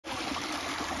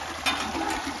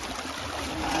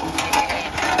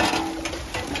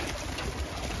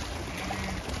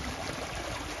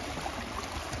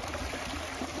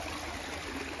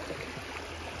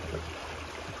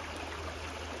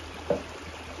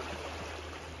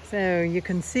So you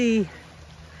can see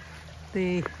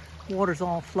the water's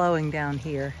all flowing down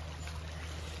here.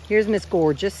 Here's Miss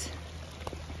Gorgeous.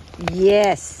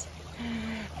 Yes.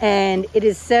 And it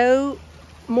is so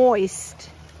moist.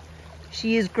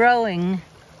 She is growing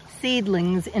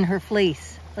seedlings in her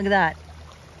fleece. Look at that.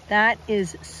 That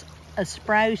is a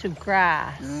sprout of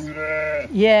grass.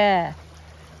 Yeah.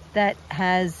 That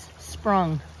has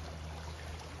sprung.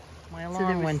 My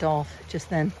alarm went off just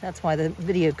then. That's why the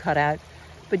video cut out.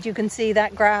 But you can see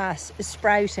that grass is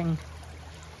sprouting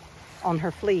on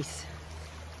her fleece.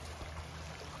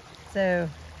 So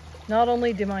not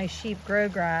only do my sheep grow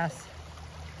grass,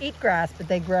 eat grass, but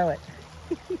they grow it.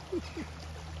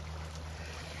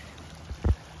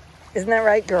 Isn't that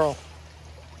right, girl?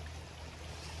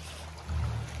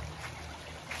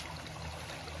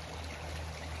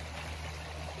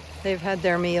 They've had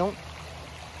their meal.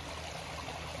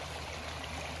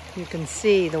 You can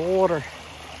see the water.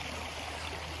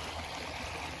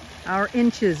 Our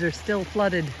inches are still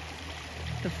flooded.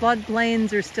 The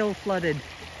floodplains are still flooded.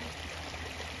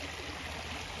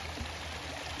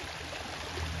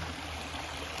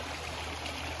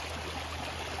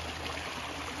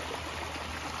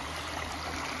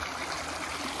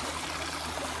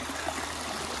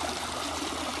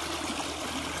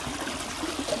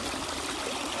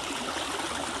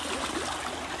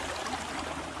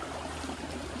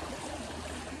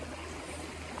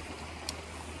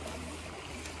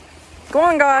 Go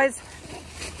on, guys.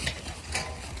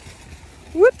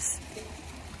 Whoops.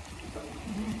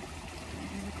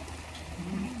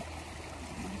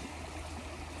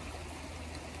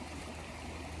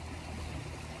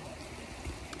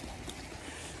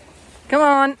 Come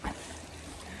on.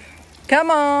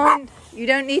 Come on. You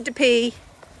don't need to pee.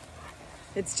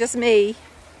 It's just me.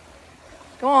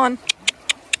 Go on.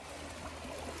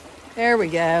 There we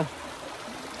go.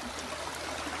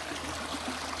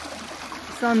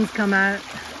 Sun's come out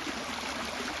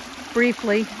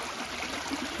briefly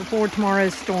before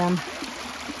tomorrow's storm.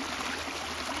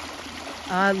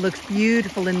 It looks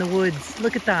beautiful in the woods.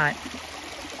 Look at that.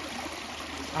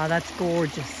 Oh, that's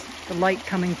gorgeous. The light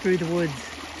coming through the woods.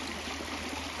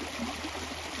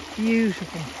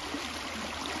 Beautiful.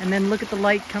 And then look at the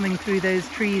light coming through those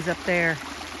trees up there.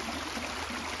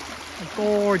 A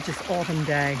gorgeous autumn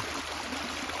day.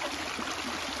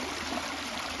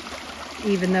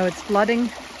 Even though it's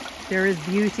flooding, there is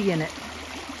beauty in it,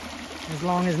 as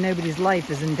long as nobody's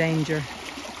life is in danger.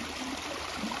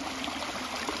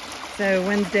 So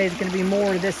Wednesday is going to be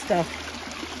more of this stuff,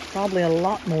 probably a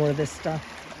lot more of this stuff.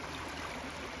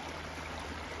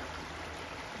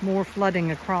 More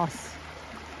flooding across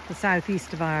the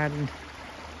southeast of Ireland.